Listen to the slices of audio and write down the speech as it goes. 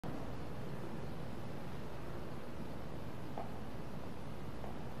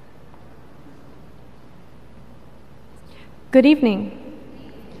Good evening.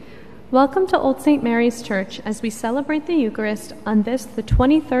 Welcome to Old St. Mary's Church as we celebrate the Eucharist on this, the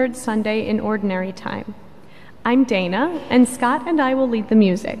 23rd Sunday in Ordinary Time. I'm Dana, and Scott and I will lead the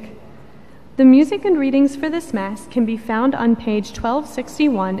music. The music and readings for this Mass can be found on page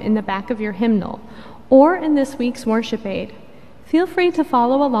 1261 in the back of your hymnal, or in this week's worship aid. Feel free to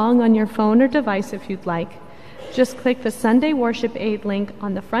follow along on your phone or device if you'd like. Just click the Sunday Worship Aid link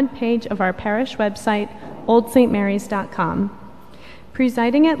on the front page of our parish website, oldstmarys.com.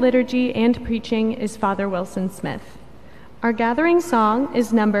 Presiding at liturgy and preaching is Father Wilson-Smith. Our gathering song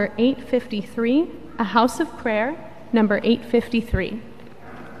is number 853, A House of Prayer, number 853.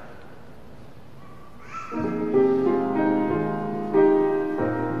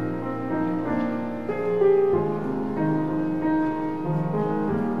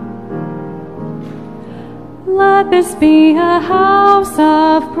 Let this be a house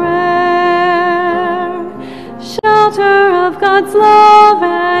of prayer, shelter of God's love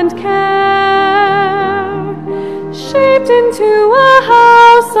and care, shaped into a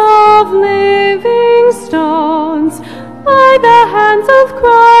house of living stones by the hands of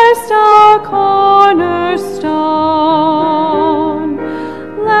Christ our cornerstone.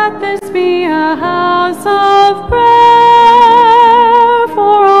 Let this be a house of prayer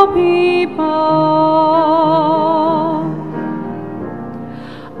for all people,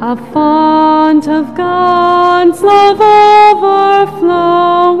 a font of God's love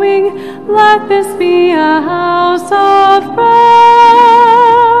overflowing. Let this be a house of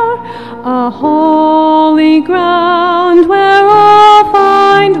prayer, a holy ground where all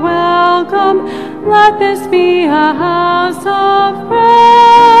find welcome. Let this be a house of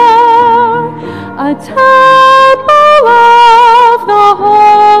prayer, a temple of the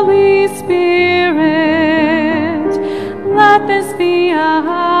Holy Spirit. Let this be a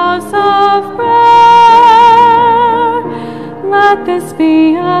house of prayer. Let this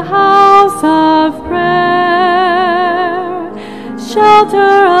be a house of prayer,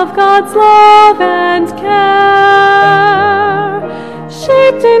 shelter of God's love and care,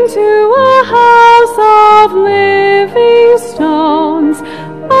 shaped into a house of living stones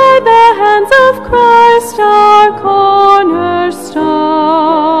by the hands of Christ our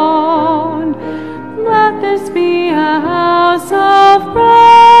cornerstone. Let this be a house of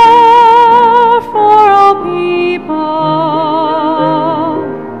prayer for all people,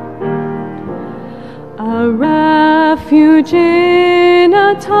 a refuge in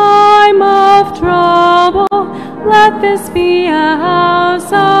a time of trouble. Let this be a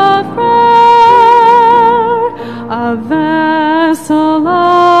house of prayer, a vessel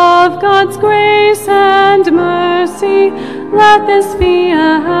of God's grace and mercy. Let this be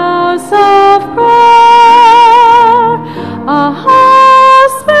a house of prayer, a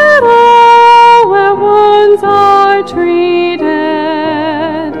hospital where wounds are treated.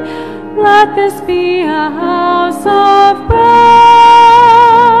 Let this be a house of prayer.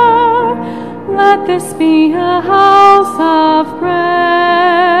 Let this be a house of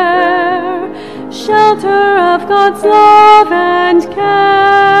prayer, shelter of God's love and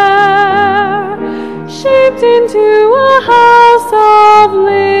care, shaped into a house of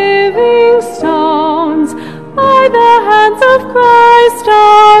living stones by the hands of Christ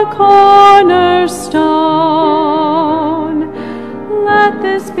our cornerstone. Let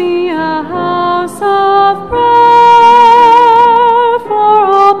this be a house of prayer for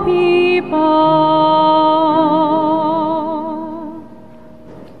all people.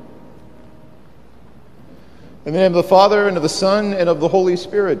 In the name of the Father, and of the Son, and of the Holy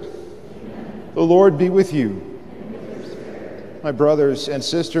Spirit. Amen. The Lord be with you. My brothers and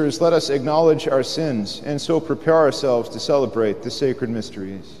sisters, let us acknowledge our sins and so prepare ourselves to celebrate the sacred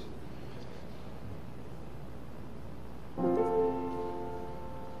mysteries.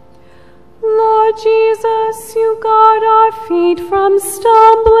 Lord Jesus, you guard our feet from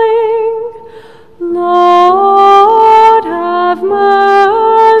stumbling. Lord, have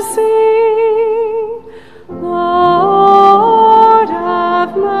mercy. Lord,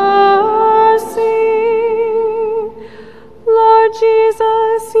 have mercy. Lord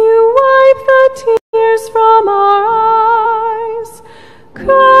Jesus, you wipe the tears from our eyes.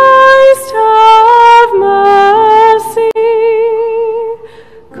 Christ, have mercy.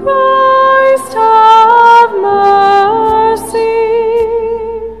 Christ, have mercy.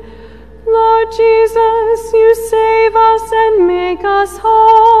 Lord Jesus, you save us and make us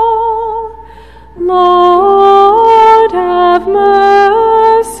whole. Lord, have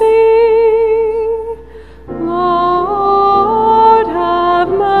mercy. Lord, have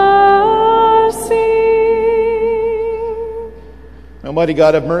mercy. Almighty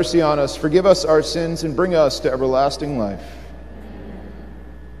God, have mercy on us, forgive us our sins, and bring us to everlasting life.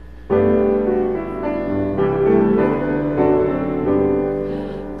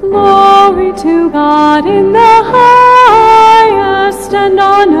 Glory to God in the highest, and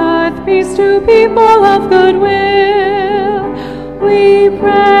on earth peace to people of good will. We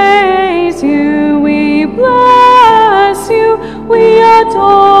praise you, we bless you, we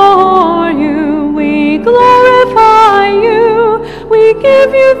adore you, we glorify you, we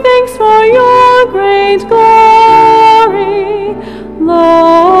give you thanks for your great glory.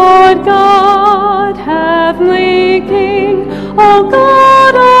 Lord God, heavenly King, O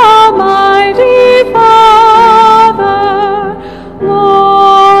God, Almighty Father,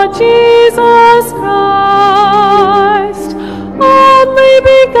 Lord Jesus Christ, only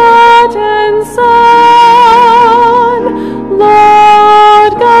begotten Son,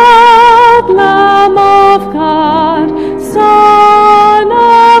 Lord God, Lamb of God, Son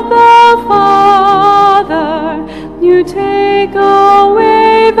of the Father, you take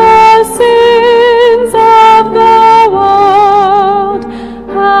away the sins of the world.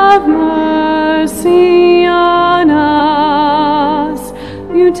 Have mercy on us.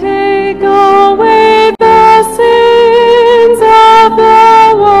 You take away the sins of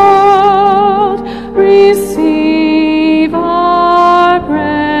the world. Receive our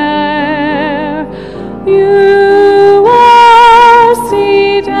prayer. You are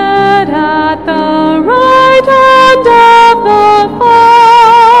seated at the right hand of the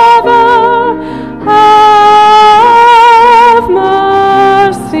Father. Have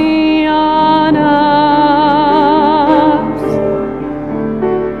mercy on us.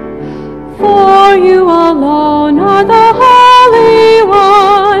 For you alone are the Holy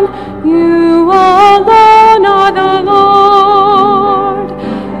One. You alone are the Lord.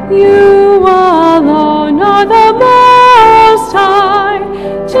 You alone are the Most High.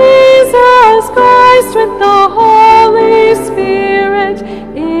 Jesus Christ with the Holy Spirit,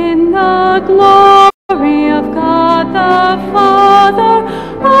 in the glory of God the Father.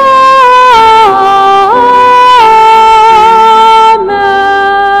 Amen.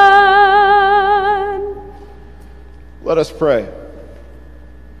 Let us pray.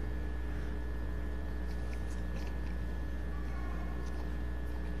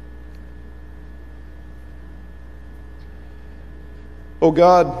 O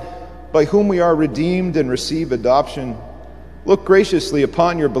God, by whom we are redeemed and receive adoption, look graciously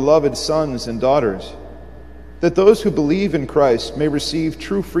upon your beloved sons and daughters, that those who believe in Christ may receive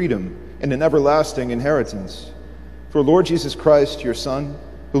true freedom and an everlasting inheritance. For Lord Jesus Christ, your Son,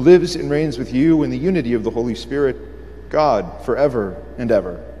 who lives and reigns with you in the unity of the Holy Spirit, God, forever and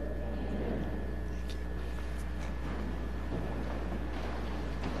ever.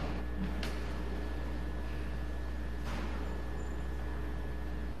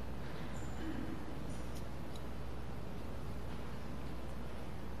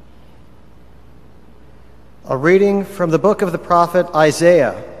 A reading from the book of the prophet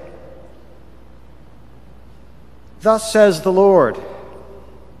Isaiah. Thus says the Lord,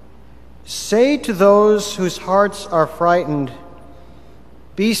 say to those whose hearts are frightened,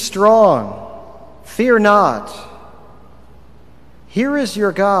 be strong, fear not. Here is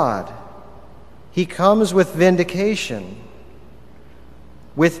your God. He comes with vindication.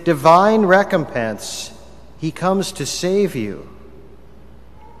 With divine recompense, he comes to save you.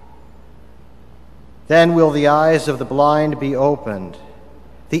 Then will the eyes of the blind be opened,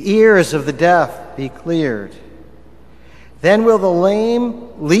 the ears of the deaf be cleared. Then will the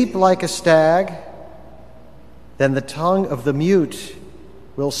lame leap like a stag, then the tongue of the mute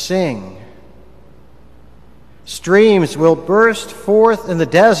will sing. Streams will burst forth in the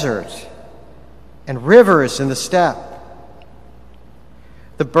desert, and rivers in the steppe.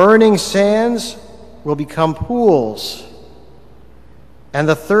 The burning sands will become pools, and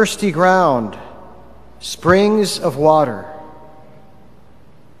the thirsty ground springs of water.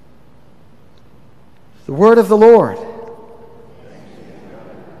 The word of the Lord.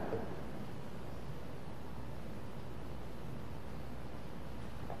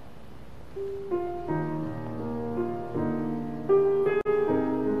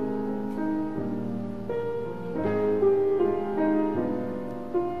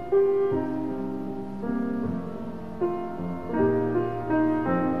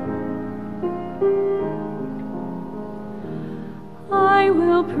 I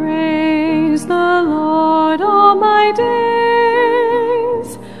will praise the Lord all my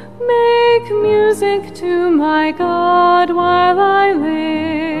days, make music to my God while I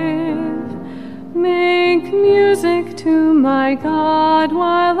live, make music to my God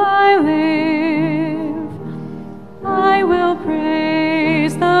while I live. I will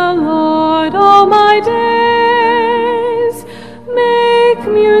praise the Lord all my days, make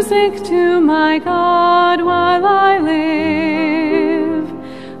music to my God while I live,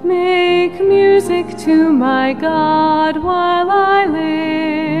 make to my God while I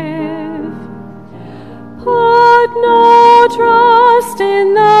live. Put no trust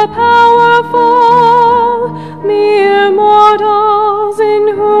in the powerful, mere mortals in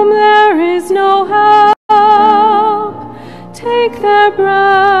whom there is no help. Take their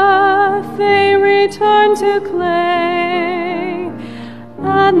breath, they return to clay,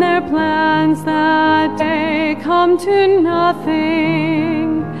 and their plans that day come to nothing.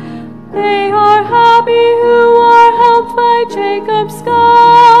 They are happy who are helped by Jacob's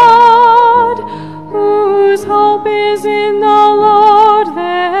God, whose hope is in the Lord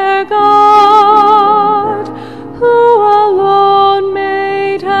their God, who alone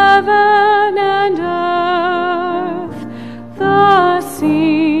made heaven and earth, the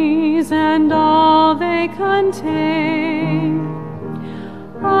seas and all they contain.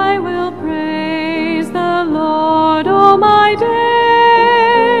 I will praise the Lord all my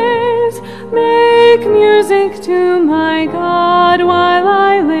days, make music to my God while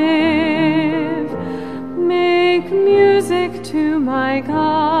I live, make music to my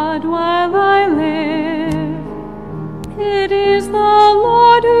God while I live. It is the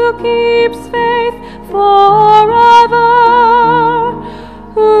Lord who keeps faith forever,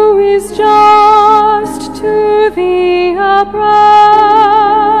 who is just to the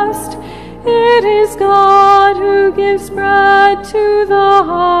oppressed. It is God who gives bread to the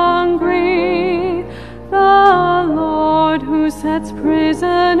hungry, the Lord who sets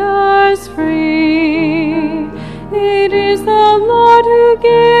prisoners free. It is the Lord who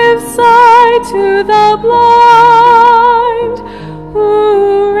gives sight to the blind,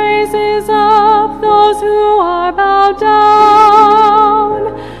 who raises up those who are bowed down,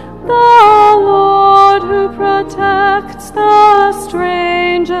 the Lord who protects the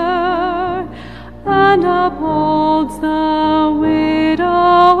stranger and upholds the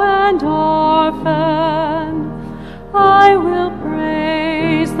widow and orphan. I will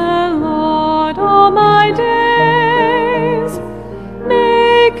praise the Lord all my days,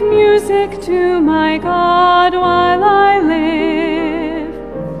 make music to my God while I live,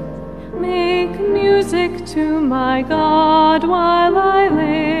 make music to my God while I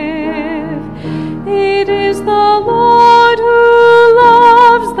live. It is the Lord who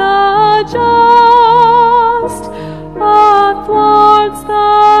loves the just, but thwarts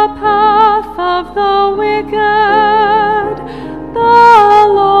the path of the wicked. The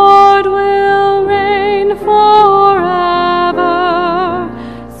Lord will reign forever,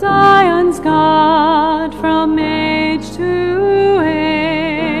 Zion's God from age to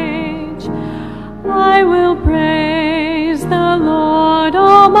age. I will praise the Lord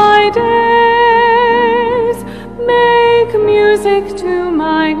all my days, make music to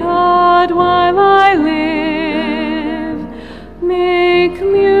my God while I live, make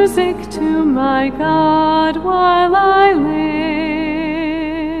music to my God while I live.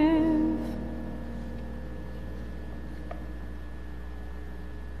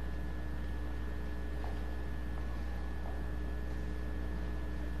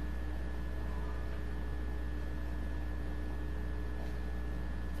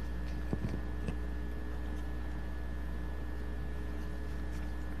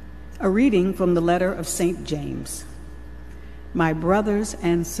 A reading from the letter of St. James. My brothers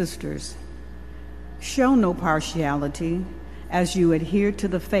and sisters, show no partiality as you adhere to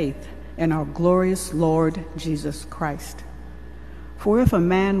the faith in our glorious Lord Jesus Christ. For if a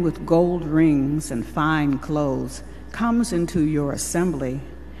man with gold rings and fine clothes comes into your assembly,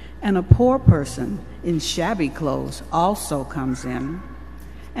 and a poor person in shabby clothes also comes in,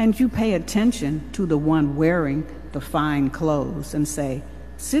 and you pay attention to the one wearing the fine clothes and say,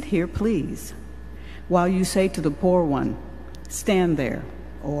 "Sit here, please," while you say to the poor one, "Stand there,"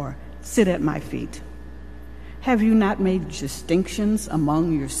 or "Sit at my feet." Have you not made distinctions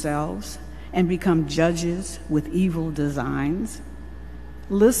among yourselves and become judges with evil designs?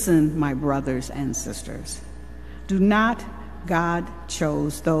 Listen, my brothers and sisters. Do not God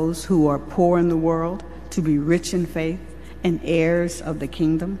chose those who are poor in the world to be rich in faith and heirs of the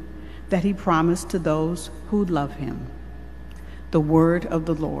kingdom that he promised to those who love him? The word of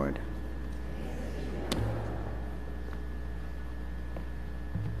the Lord.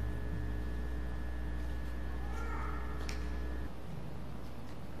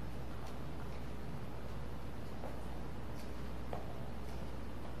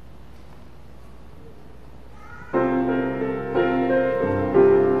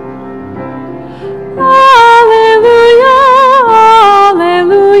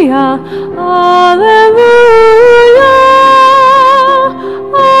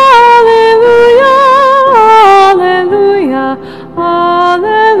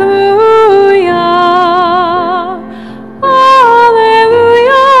 Alleluia.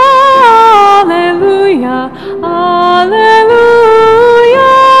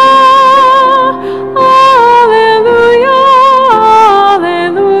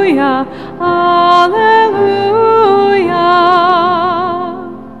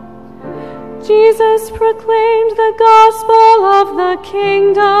 the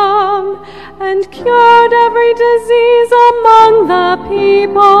kingdom and cured every disease among the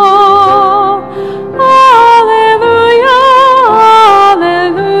people. Alleluia,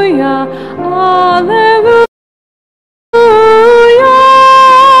 alleluia, alleluia.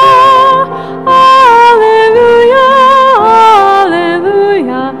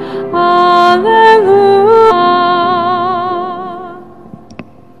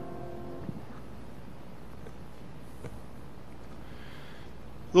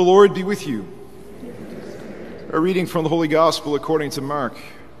 The Lord be with you. A reading from the Holy Gospel according to Mark.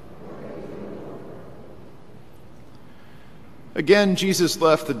 Again, Jesus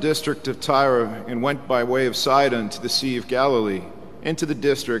left the district of Tyre and went by way of Sidon to the Sea of Galilee, into the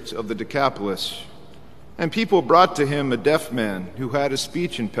district of the Decapolis. And people brought to him a deaf man who had a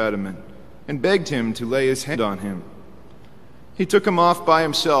speech impediment, and begged him to lay his hand on him. He took him off by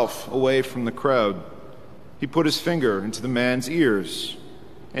himself, away from the crowd. He put his finger into the man's ears,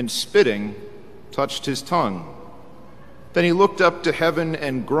 and spitting, touched his tongue. Then he looked up to heaven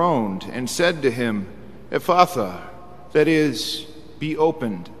and groaned, and said to him, Ephphatha, that is, be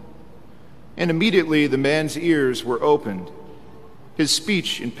opened. And immediately the man's ears were opened. His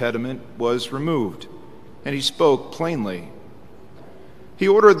speech impediment was removed, and he spoke plainly. He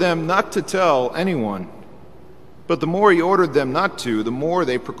ordered them not to tell anyone, but the more he ordered them not to, the more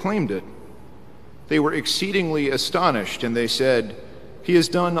they proclaimed it. They were exceedingly astonished, and they said, He has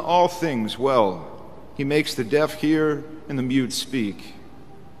done all things well. He makes the deaf hear and the mute speak.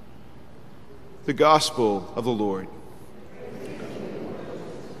 The Gospel of the Lord.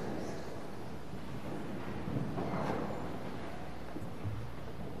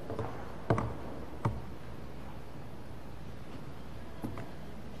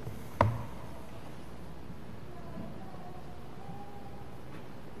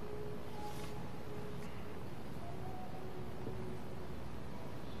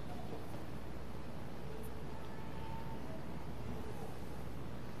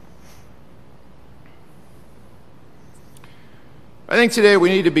 I think today we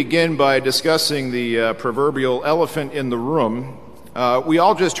need to begin by discussing the proverbial elephant in the room. We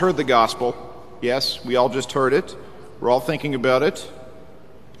all just heard the gospel. Yes, we all just heard it. We're all thinking about it.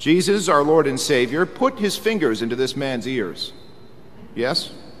 Jesus, our Lord and Savior, put his fingers into this man's ears.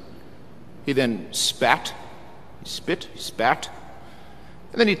 Yes? He then spat, spat,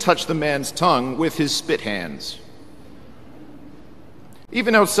 and then he touched the man's tongue with his spit hands.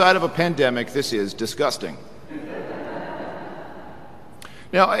 Even outside of a pandemic, this is disgusting.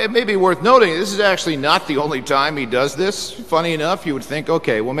 Now, it may be worth noting, this is actually not the only time he does this. Funny enough, you would think,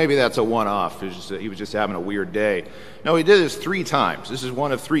 okay, well, maybe that's a one-off. He was just having a weird day. No, he did this 3 times. This is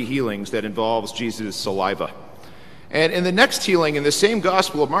one of 3 healings that involves Jesus' saliva. And in the next healing, in the same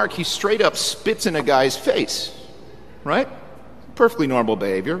Gospel of Mark, he straight up spits in a guy's face. Right? Perfectly normal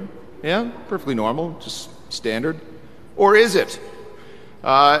behavior. Yeah, perfectly normal, just standard. Or is it?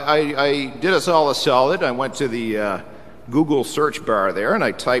 I did us all a solid. I went to the Google search bar there, and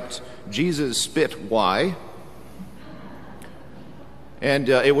I typed Jesus spit why, and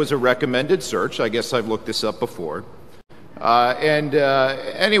it was a recommended search. I guess I've looked this up before.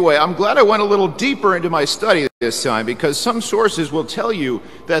 Anyway, I'm glad I went a little deeper into my study this time, because some sources will tell you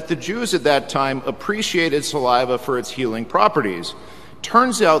that the Jews at that time appreciated saliva for its healing properties.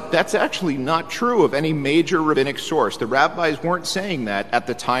 Turns out that's actually not true of any major rabbinic source. The rabbis weren't saying that at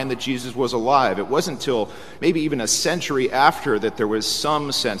the time that Jesus was alive. It wasn't until maybe even a century after that there was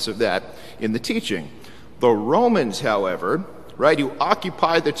some sense of that in the teaching. The Romans, however, right, who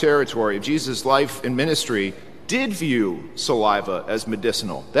occupied the territory of Jesus' life and ministry, did view saliva as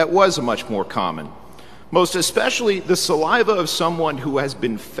medicinal. That was much more common. Most especially the saliva of someone who has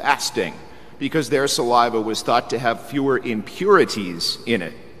been fasting, because their saliva was thought to have fewer impurities in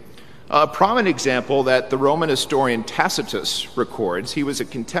it. A prominent example that the Roman historian Tacitus records, he was a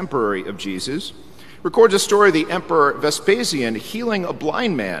contemporary of Jesus, records a story of the Emperor Vespasian healing a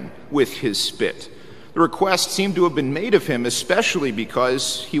blind man with his spit. The request seemed to have been made of him, especially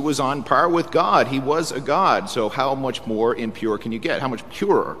because he was on par with God. He was a god, so how much more impure can you get? How much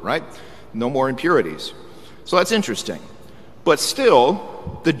purer, right? No more impurities. So that's interesting. But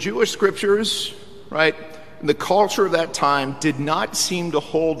still, the Jewish scriptures, right, and the culture of that time did not seem to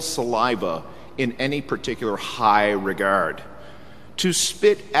hold saliva in any particular high regard. To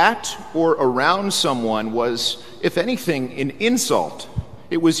spit at or around someone was, if anything, an insult.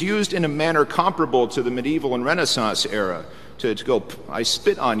 It was used in a manner comparable to the medieval and Renaissance era, to go, I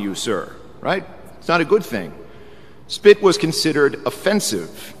spit on you, sir, right? It's not a good thing. Spit was considered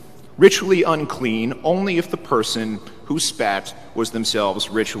offensive, ritually unclean, only if the person who spat was themselves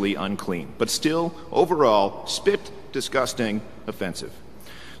ritually unclean. But still, overall, spit, disgusting, offensive.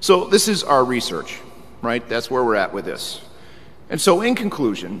 So this is our research, right? That's where we're at with this. And so in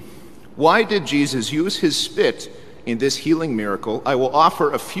conclusion, why did Jesus use his spit in this healing miracle? I will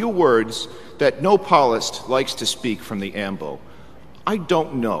offer a few words that no Paulist likes to speak from the ambo. I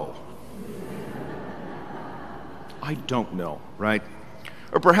don't know. I don't know, right?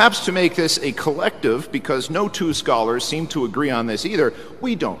 Or perhaps to make this a collective, because no two scholars seem to agree on this either,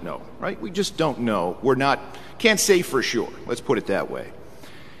 we don't know, right? We just don't know. Can't say for sure. Let's put it that way.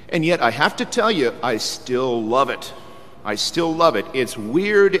 And yet I have to tell you, I still love it. I still love it. It's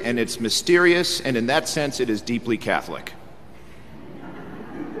weird and it's mysterious, and in that sense it is deeply Catholic.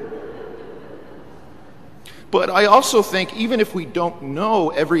 But I also think even if we don't know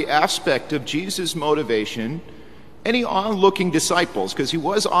every aspect of Jesus' motivation, any onlooking disciples, because he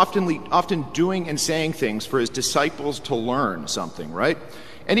was often doing and saying things for his disciples to learn something, right?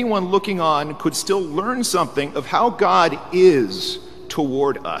 Anyone looking on could still learn something of how God is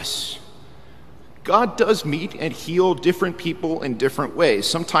toward us. God does meet and heal different people in different ways.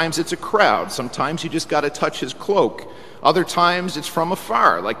 Sometimes it's a crowd. Sometimes you just got to touch his cloak. Other times it's from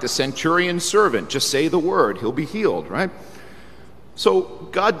afar, like the centurion's servant. Just say the word, he'll be healed, right? So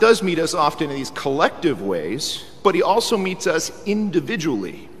God does meet us often in these collective ways, but he also meets us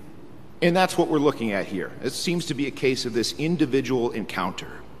individually. And that's what we're looking at here. It seems to be a case of this individual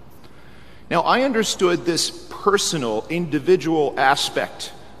encounter. Now, I understood this personal, individual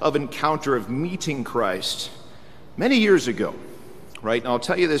aspect of encounter, of meeting Christ, many years ago, right? And I'll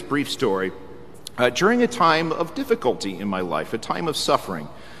tell you this brief story. During a time of difficulty in my life, a time of suffering.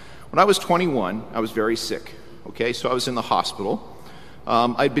 When I was 21, I was very sick, okay? So I was in the hospital.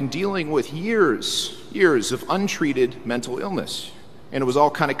 I'd been dealing with years of untreated mental illness, and it was all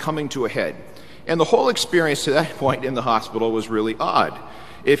kind of coming to a head. And the whole experience to that point in the hospital was really odd.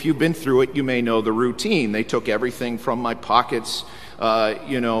 If you've been through it, you may know the routine. They took everything from my pockets.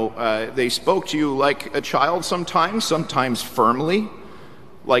 They spoke to you like a child sometimes firmly,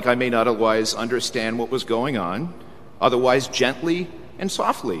 like I may not otherwise understand what was going on, otherwise gently and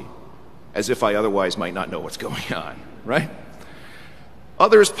softly, as if I otherwise might not know what's going on, right?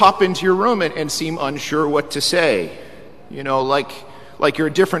 Others pop into your room and seem unsure what to say, like you're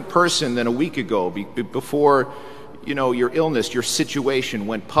a different person than a week ago, before, your illness, your situation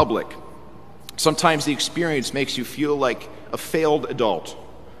went public. Sometimes the experience makes you feel like a failed adult,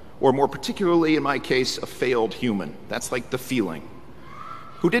 or more particularly in my case, a failed human. That's like the feeling.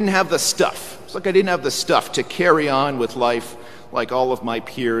 Who didn't have the stuff. It's like I didn't have the stuff to carry on with life like all of my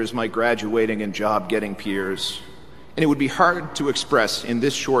peers, my graduating and job-getting peers. And it would be hard to express in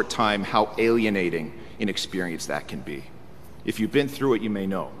this short time how alienating an experience that can be. If you've been through it, you may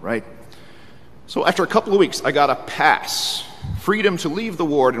know, right? So after a couple of weeks, I got a pass, freedom to leave the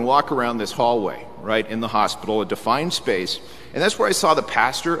ward and walk around this hallway, right, in the hospital, a defined space. And that's where I saw the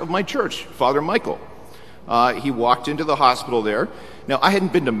pastor of my church, Father Michael. He walked into the hospital there. Now, I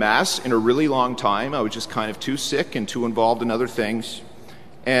hadn't been to Mass in a really long time. I was just kind of too sick and too involved in other things.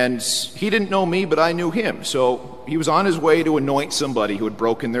 And he didn't know me, but I knew him. So he was on his way to anoint somebody who had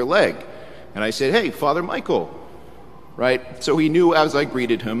broken their leg. And I said, "Hey, Father Michael," right? So he knew as I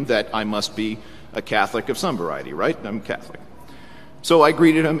greeted him that I must be a Catholic of some variety, right? I'm Catholic. So I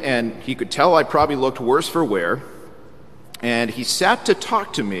greeted him, and he could tell I probably looked worse for wear. And he sat to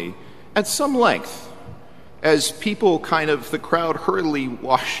talk to me at some length as people the crowd hurriedly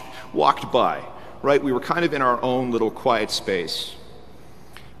walked by, right? We were kind of in our own little quiet space.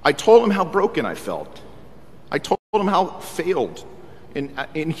 I told him how broken I felt. I told him how failed and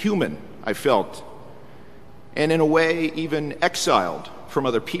inhuman I felt. And in a way, even exiled from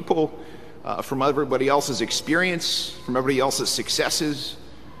other people, from everybody else's experience, from everybody else's successes,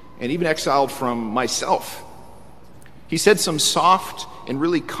 and even exiled from myself. He said some soft and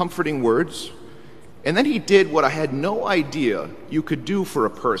really comforting words, and then he did what I had no idea you could do for a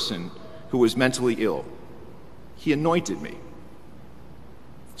person who was mentally ill. He anointed me.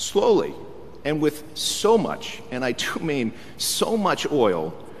 Slowly, and with so much, and I do mean so much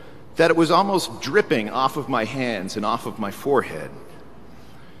oil, that it was almost dripping off of my hands and off of my forehead.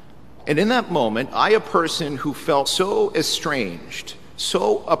 And in that moment, I, a person who felt so estranged,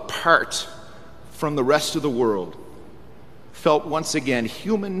 so apart from the rest of the world, felt once again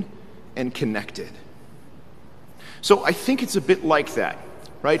human and connected. So I think it's a bit like that,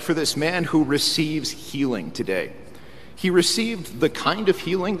 right, for this man who receives healing today. He received the kind of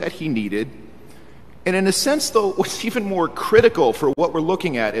healing that he needed, and in a sense, though, what's even more critical for what we're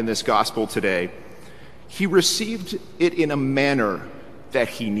looking at in this gospel today, he received it in a manner that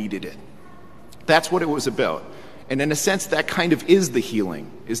he needed it. That's what it was about. And in a sense, that kind of is the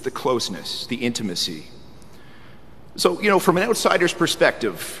healing, is the closeness, the intimacy. So, from an outsider's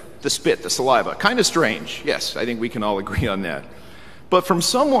perspective, the spit, the saliva, kind of strange. Yes, I think we can all agree on that. But from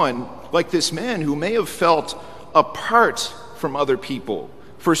someone like this man who may have felt apart from other people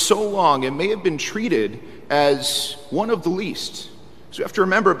for so long and may have been treated as one of the least. So you have to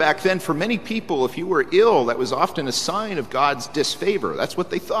remember back then, for many people, if you were ill, that was often a sign of God's disfavor. That's what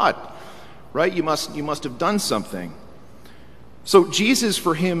they thought, right? You must have done something. So Jesus,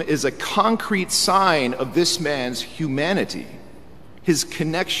 for him, is a concrete sign of this man's humanity, his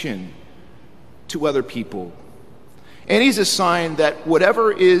connection to other people. And he's a sign that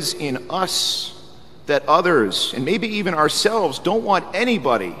whatever is in us that others, and maybe even ourselves, don't want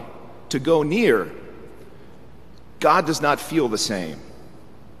anybody to go near, God does not feel the same.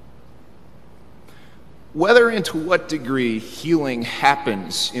 Whether and to what degree healing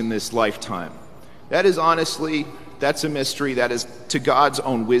happens in this lifetime, that is honestly, that's a mystery. That is to God's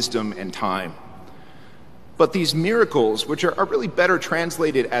own wisdom and time. But these miracles, which are really better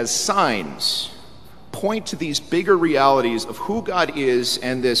translated as signs, point to these bigger realities of who God is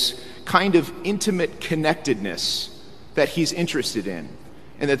and this kind of intimate connectedness that he's interested in,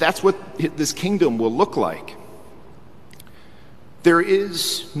 and that's what this kingdom will look like. There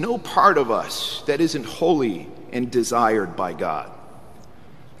is no part of us that isn't holy and desired by God.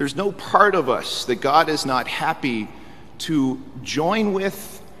 There's no part of us that God is not happy to join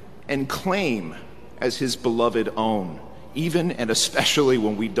with and claim as his beloved own, even and especially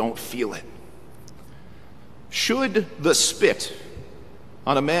when we don't feel it. Should the spit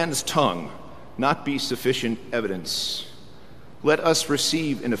on a man's tongue not be sufficient evidence, let us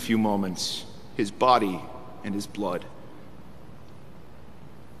receive in a few moments his body and his blood.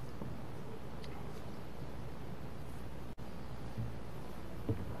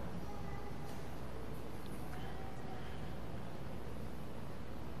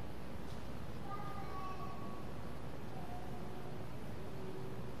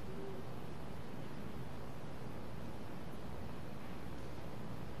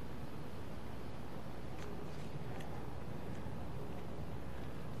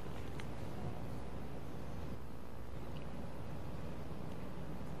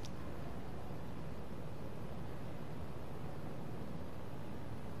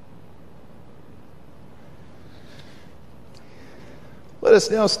 Let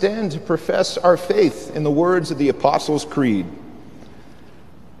us now stand to profess our faith in the words of the Apostles' Creed.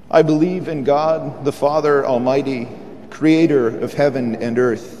 I believe in God, the Father Almighty, creator of heaven and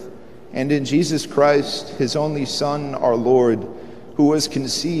earth, and in Jesus Christ, his only Son, our Lord, who was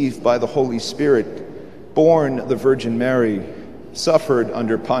conceived by the Holy Spirit, born of the Virgin Mary, suffered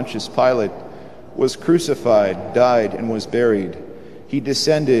under Pontius Pilate, was crucified, died, and was buried. He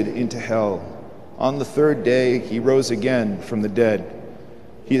descended into hell. On the third day, he rose again from the dead.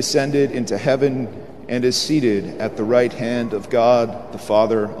 He ascended into heaven and is seated at the right hand of God, the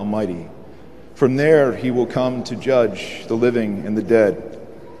Father Almighty. From there he will come to judge the living and the dead.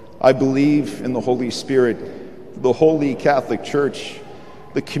 I believe in the Holy Spirit, the Holy Catholic Church,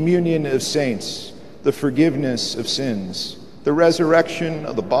 the communion of saints, the forgiveness of sins, the resurrection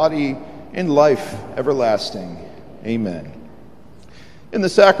of the body, and life everlasting. Amen. In the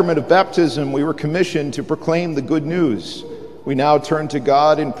sacrament of baptism, we were commissioned to proclaim the good news. We now turn to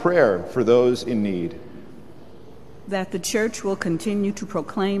God in prayer for those in need. That the Church will continue to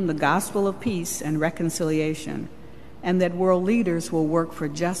proclaim the gospel of peace and reconciliation, and that world leaders will work for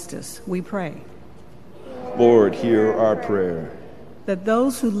justice, we pray. Lord, hear our prayer. That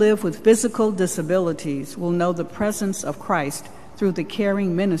those who live with physical disabilities will know the presence of Christ through the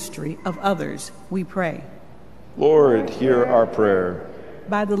caring ministry of others, we pray. Lord, hear our prayer.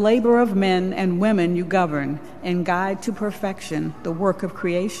 By the labor of men and women you govern and guide to perfection the work of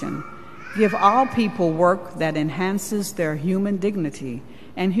creation, give all people work that enhances their human dignity,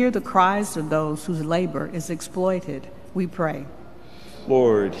 and hear the cries of those whose labor is exploited, we pray.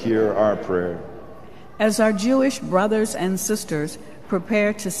 Lord, hear our prayer. As our Jewish brothers and sisters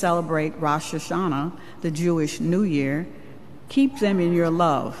prepare to celebrate Rosh Hashanah, the Jewish New Year, keep them in your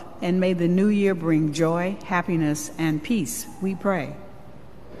love, and may the new year bring joy, happiness, and peace, we pray.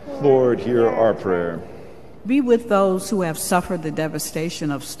 Lord, hear our prayer. Be with those who have suffered the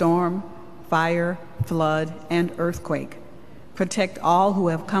devastation of storm, fire, flood, and earthquake. Protect all who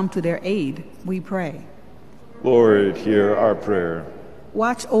have come to their aid, we pray. Lord, hear our prayer.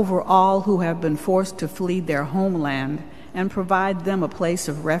 Watch over all who have been forced to flee their homeland and provide them a place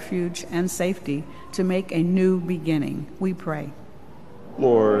of refuge and safety to make a new beginning, we pray.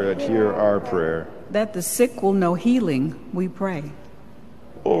 Lord, hear our prayer. That the sick will know healing, we pray.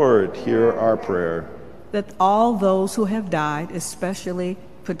 Lord, hear our prayer. That all those who have died, especially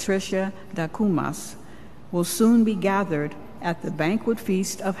Patricia Dacumas, will soon be gathered at the banquet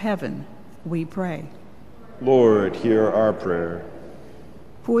feast of heaven, we pray. Lord, hear our prayer.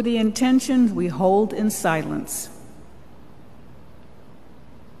 For the intentions we hold in silence,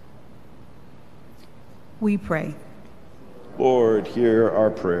 we pray. Lord, hear our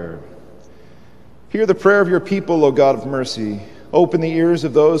prayer. Hear the prayer of your people, O God of mercy. Open the ears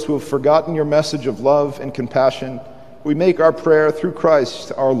of those who have forgotten your message of love and compassion. We make our prayer through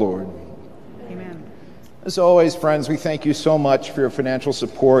Christ our Lord. Amen. As always, friends, we thank you so much for your financial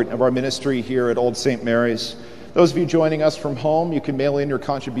support of our ministry here at Old St. Mary's. Those of you joining us from home, you can mail in your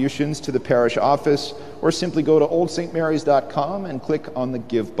contributions to the parish office or simply go to oldstmarys.com and click on the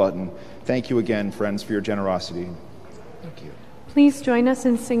Give button. Thank you again, friends, for your generosity. Thank you. Please join us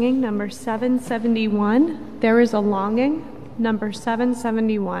in singing number 771, There is a Longing, number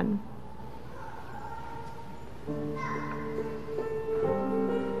 771.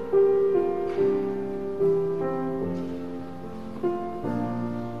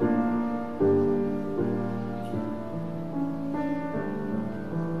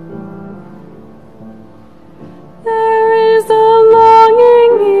 There is a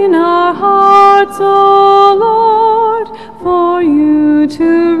longing in our hearts, O Lord, for you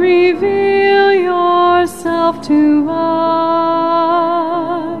to reveal yourself to us.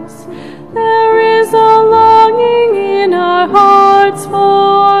 There is a longing in our hearts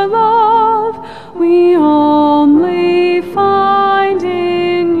for love we only find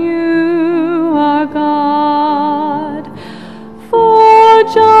in you, our God, for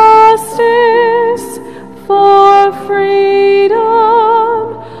justice, for freedom,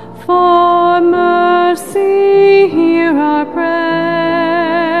 for mercy, hear our prayer.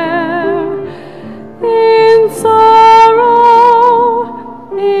 In sorrow,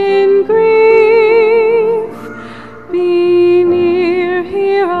 in grief, be near,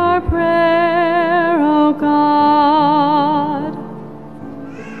 hear our prayer, O God.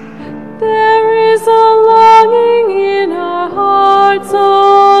 There is a longing in our hearts,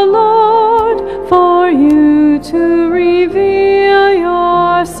 O Lord, for you to reveal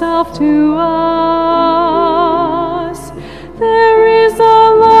yourself to us. There is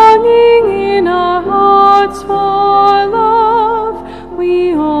a longing in our hearts for love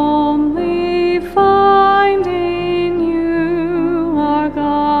we only find in you, our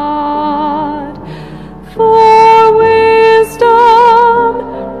God. For wisdom,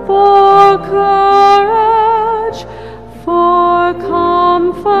 for courage, for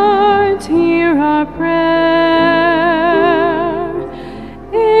comfort, hear our prayer.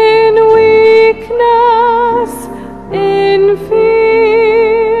 In weakness, in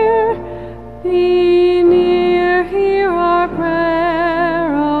fear, be near, hear our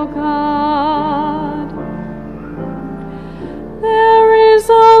prayer, O God. There is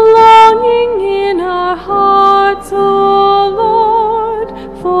a longing in our hearts, O Lord,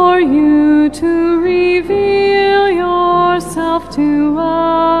 for you to reveal yourself to us.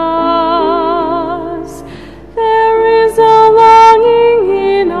 There is a longing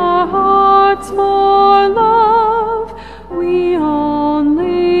in our hearts for love we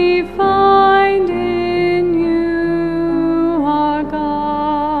only find in you, our God.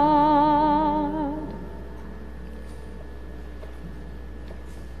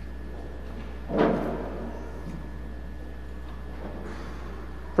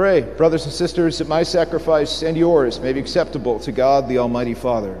 Pray, brothers and sisters, that my sacrifice and yours may be acceptable to God, the Almighty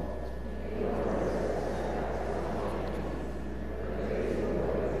Father.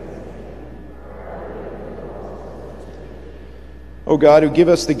 O God, who give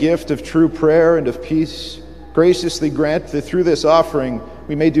us the gift of true prayer and of peace, graciously grant that through this offering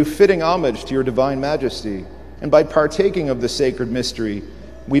we may do fitting homage to your divine majesty, and by partaking of the sacred mystery,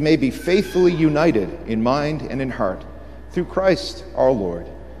 we may be faithfully united in mind and in heart, through Christ our Lord.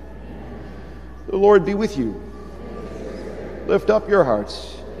 The Lord be with you. Lift up your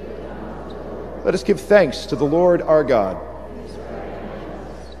hearts. Let us give thanks to the Lord our God.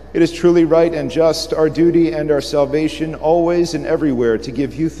 It is truly right and just, our duty and our salvation, always and everywhere to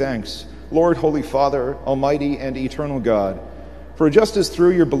give you thanks, Lord, Holy Father, Almighty and eternal God. For just as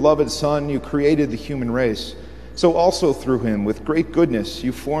through your beloved Son you created the human race, so also through him, with great goodness,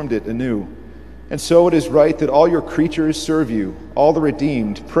 you formed it anew. And so it is right that all your creatures serve you, all the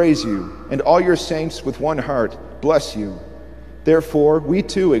redeemed praise you, and all your saints with one heart bless you. Therefore, we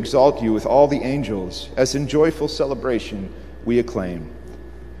too exalt you with all the angels, as in joyful celebration we acclaim.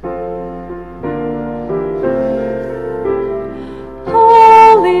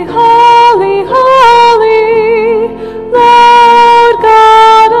 Holy, holy, holy, Lord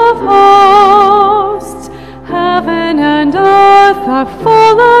God of hosts, heaven and earth are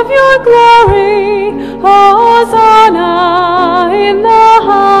full of your glory.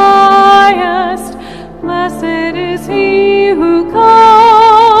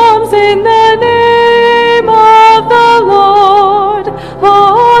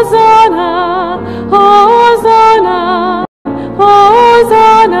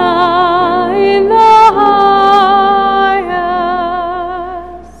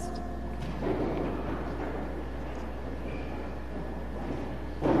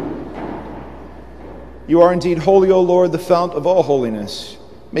 You are indeed holy, O Lord, the fount of all holiness.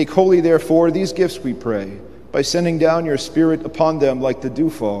 Make holy, therefore, these gifts, we pray, by sending down your Spirit upon them like the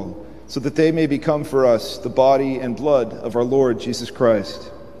dewfall, so that they may become for us the body and blood of our Lord Jesus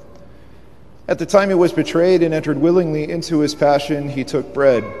Christ. At the time he was betrayed and entered willingly into his passion, he took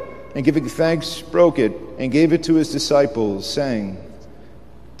bread, and giving thanks, broke it, and gave it to his disciples, saying,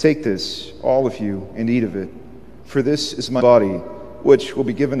 "Take this, all of you, and eat of it, for this is my body, which will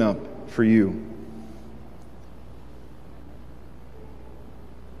be given up for you."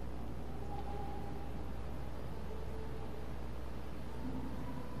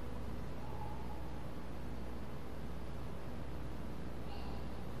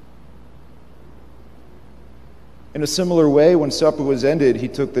 In a similar way, when supper was ended, he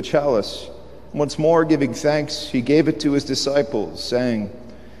took the chalice. Once more, giving thanks, he gave it to his disciples, saying,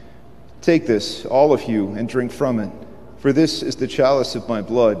 "Take this, all of you, and drink from it, for this is the chalice of my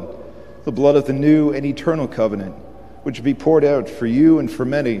blood, the blood of the new and eternal covenant, which will be poured out for you and for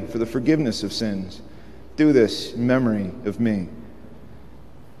many for the forgiveness of sins. Do this in memory of me."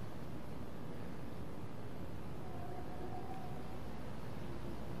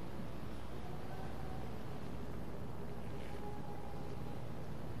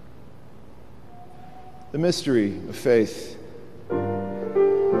 The mystery of faith.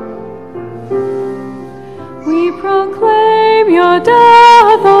 We proclaim your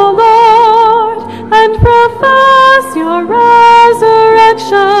death, O Lord, and profess your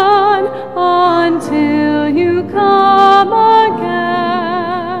resurrection until you come again.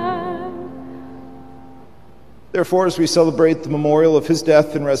 Therefore, as we celebrate the memorial of his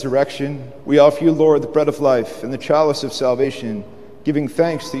death and resurrection, we offer you, Lord, the bread of life and the chalice of salvation, giving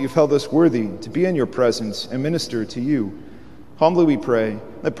thanks that you've held us worthy to be in your presence and minister to you. Humbly we pray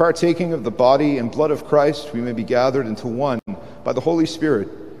that, partaking of the body and blood of Christ, we may be gathered into one by the Holy Spirit.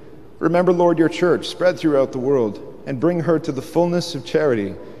 Remember, Lord, your church spread throughout the world, and bring her to the fullness of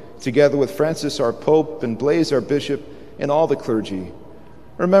charity, together with Francis our Pope and Blaise our Bishop and all the clergy.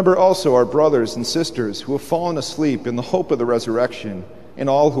 Remember also our brothers and sisters who have fallen asleep in the hope of the resurrection, and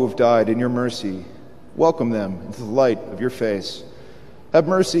all who have died in your mercy. Welcome them into the light of your face. Have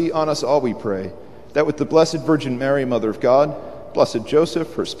mercy on us all, we pray, that with the Blessed Virgin Mary, Mother of God, Blessed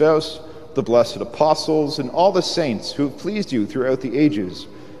Joseph, her spouse, the blessed apostles, and all the saints who have pleased you throughout the ages,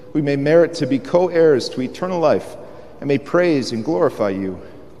 we may merit to be co-heirs to eternal life, and may praise and glorify you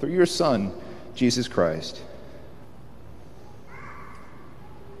through your Son, Jesus Christ.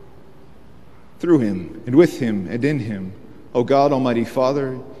 Through him, and with him, and in him, O God, Almighty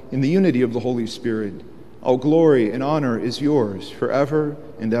Father, in the unity of the Holy Spirit, all glory and honor is yours forever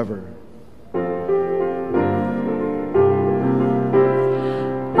and ever.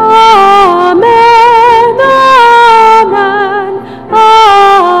 Amen, amen, amen,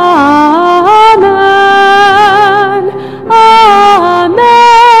 amen,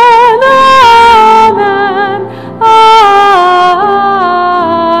 amen, amen.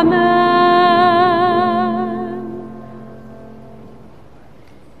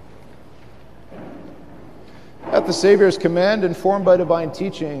 At the Savior's command, informed by divine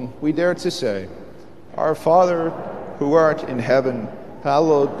teaching, we dare to say, Our Father, who art in heaven,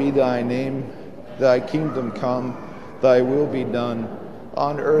 hallowed be thy name. Thy kingdom come, thy will be done,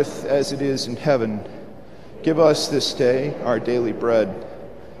 on earth as it is in heaven. Give us this day our daily bread,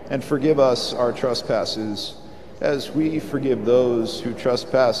 and forgive us our trespasses, as we forgive those who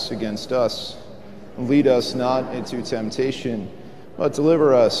trespass against us. And lead us not into temptation, but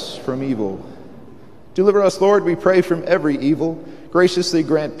deliver us from evil. Deliver us, Lord, we pray, from every evil. Graciously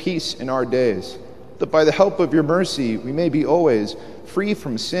grant peace in our days, that by the help of your mercy we may be always free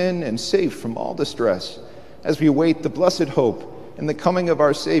from sin and safe from all distress, as we await the blessed hope and the coming of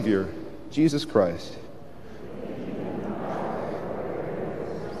our Savior, Jesus Christ.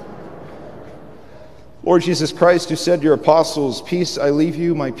 Lord Jesus Christ, who said to your apostles, "Peace I leave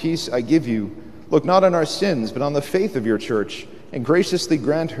you, my peace I give you," look not on our sins, but on the faith of your church, and graciously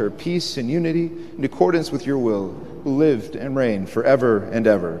grant her peace and unity in accordance with your will, who lived and reigned forever and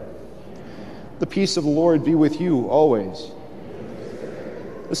ever. The peace of the Lord be with you always.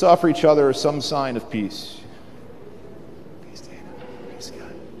 Let's offer each other some sign of peace. Peace, Dana. Peace,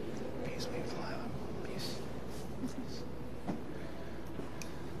 God. Peace, peace.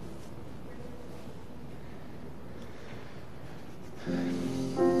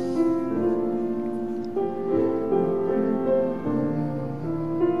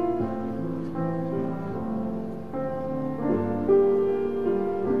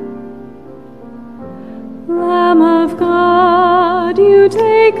 Lamb of God, you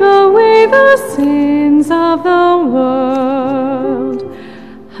take away the sins of the world.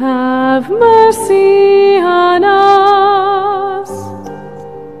 have mercy on us.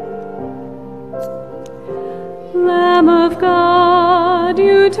 Lamb of God,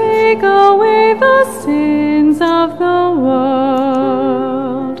 you take away the sins of the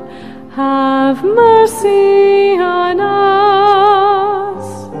world. Have mercy on us.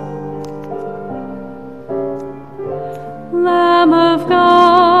 Lamb of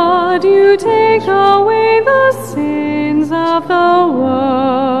God, you take away the sins of the world.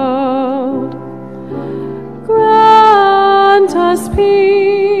 Grant us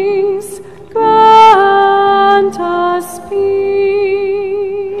peace, grant us peace.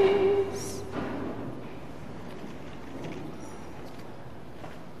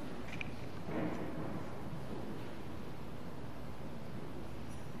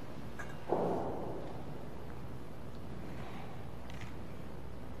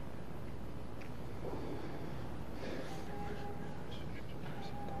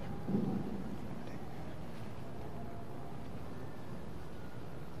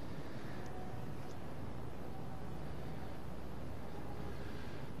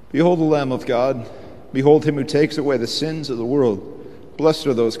 Behold the Lamb of God. Behold him who takes away the sins of the world. Blessed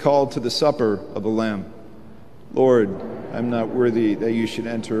are those called to the supper of the Lamb. Lord, I am not worthy that you should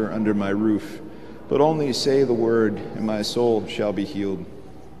enter under my roof, but only say the word, and my soul shall be healed.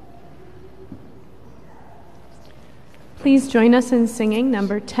 Please join us in singing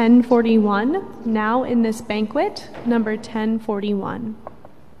number 1041, Now in This Banquet, number 1041.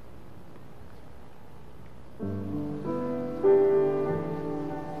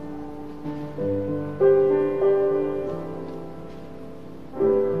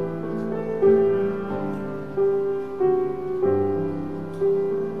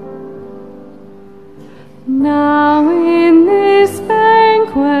 Now in this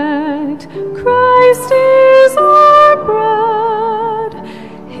banquet, Christ is our bread.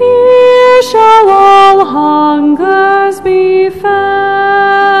 Here shall all hungers be fed.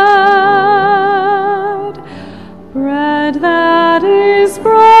 Bread that is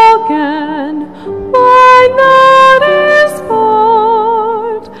broken, wine that is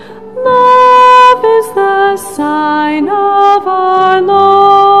poured. Love is the sign of our Lord.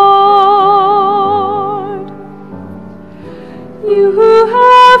 You who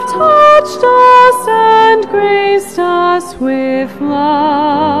have touched us and graced us with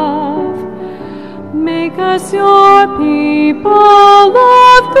love, make us your people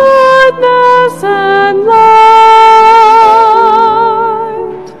of goodness and light.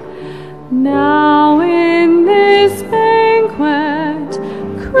 Now in this banquet,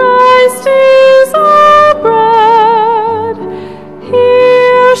 Christ is our bread.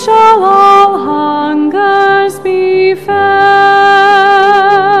 Here shall all hungers be fed.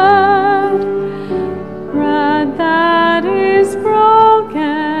 Bread that is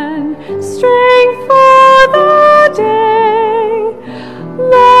broken, strength for the day.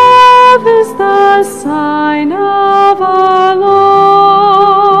 Love is the sign of our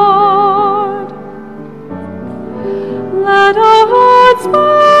Lord. Let our hearts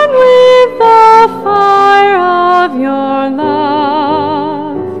burn with the fire of your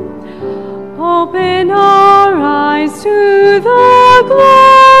love. Open our eyes to the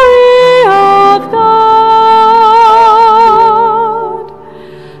glory of God.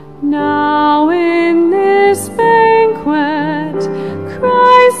 Now in this banquet,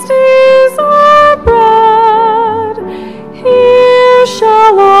 Christ is our bread. Here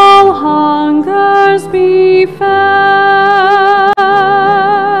shall all hungers be fed.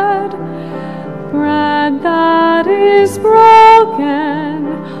 Bread that is broken,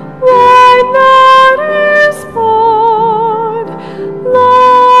 wine that is poured.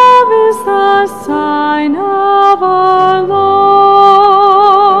 Love is the sign of our Lord.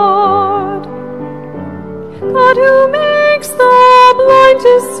 God who makes the blind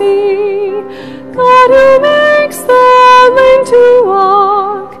to see, God who makes the lame to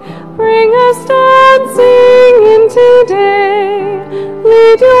walk, bring us dancing into day.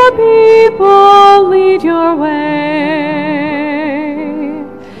 Lead your people, lead your way.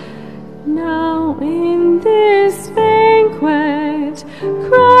 Now in this banquet,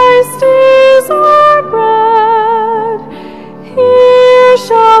 Christ is our bread. Here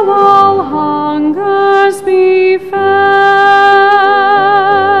shall all hungers be fed.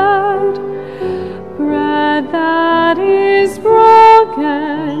 Bread that is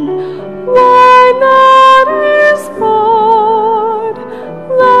broken, wine that is poured.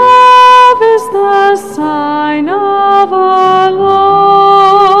 Love is the sign of our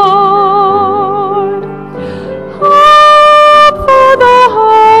Lord. Hope for the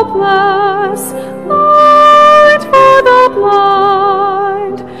hopeless.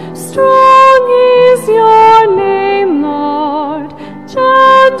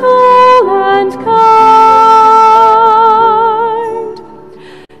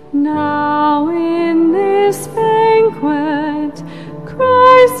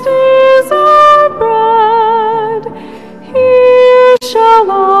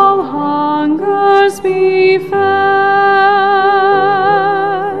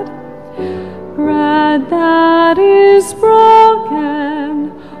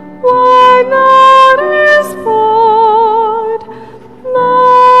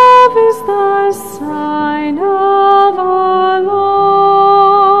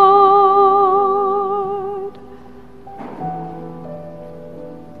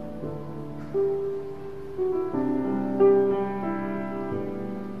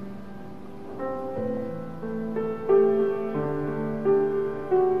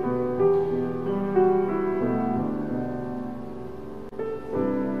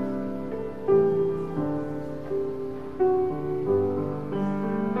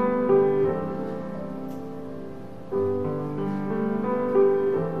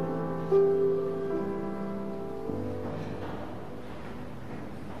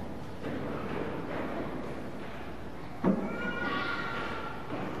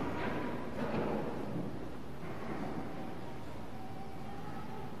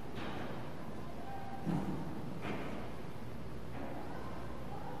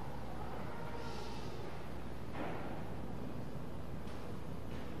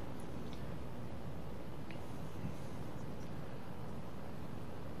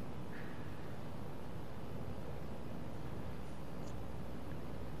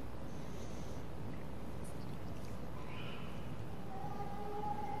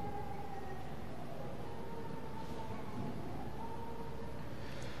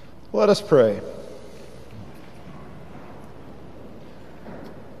 Let us pray.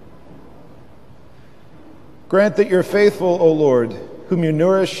 Grant that your faithful, O Lord, whom you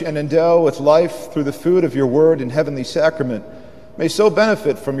nourish and endow with life through the food of your word and heavenly sacrament, may so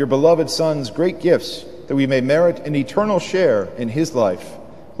benefit from your beloved Son's great gifts that we may merit an eternal share in his life,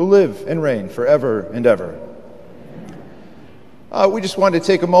 who live and reign forever and ever. We just wanted to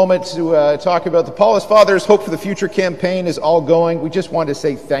take a moment to talk about the Paulist Fathers Hope for the Future campaign is all going. We just wanted to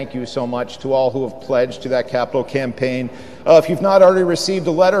say thank you so much to all who have pledged to that capital campaign. If you've not already received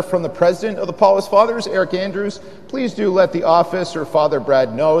a letter from the president of the Paulist Fathers, Eric Andrews, please do let the office or Father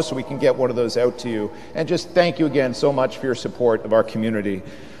Brad know so we can get one of those out to you. And just thank you again so much for your support of our community.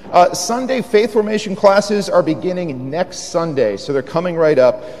 Sunday faith formation classes are beginning next Sunday, so they're coming right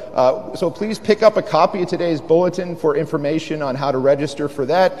up. So please pick up a copy of today's bulletin for information on how to register for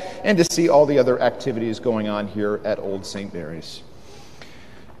that and to see all the other activities going on here at Old St. Mary's.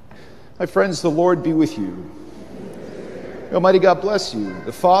 My friends, the Lord be with you. Almighty God bless you,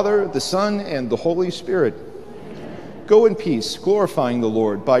 the Father, the Son, and the Holy Spirit. Go in peace, glorifying the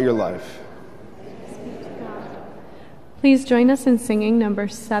Lord by your life. Please join us in singing number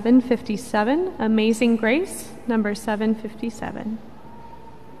 757, Amazing Grace, number 757.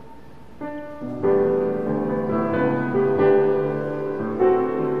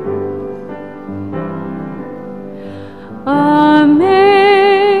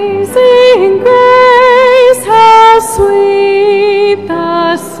 Amazing grace, how sweet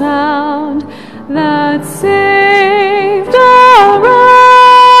the sound that saved a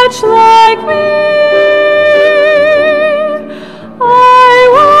wretch like me.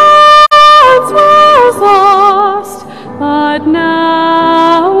 But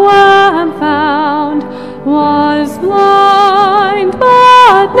now am found, was blind,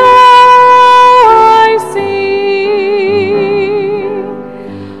 but now I see.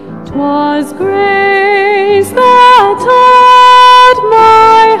 'Twas grace that taught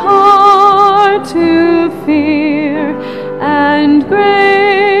my heart to fear, and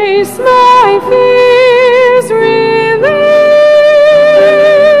grace my fears relieved.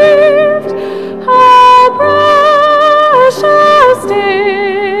 How precious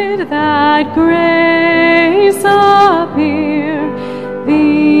did that grace appear,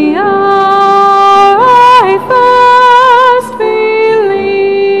 the hour I first believed.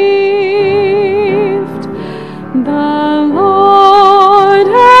 The Lord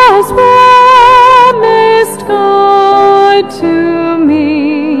has promised good to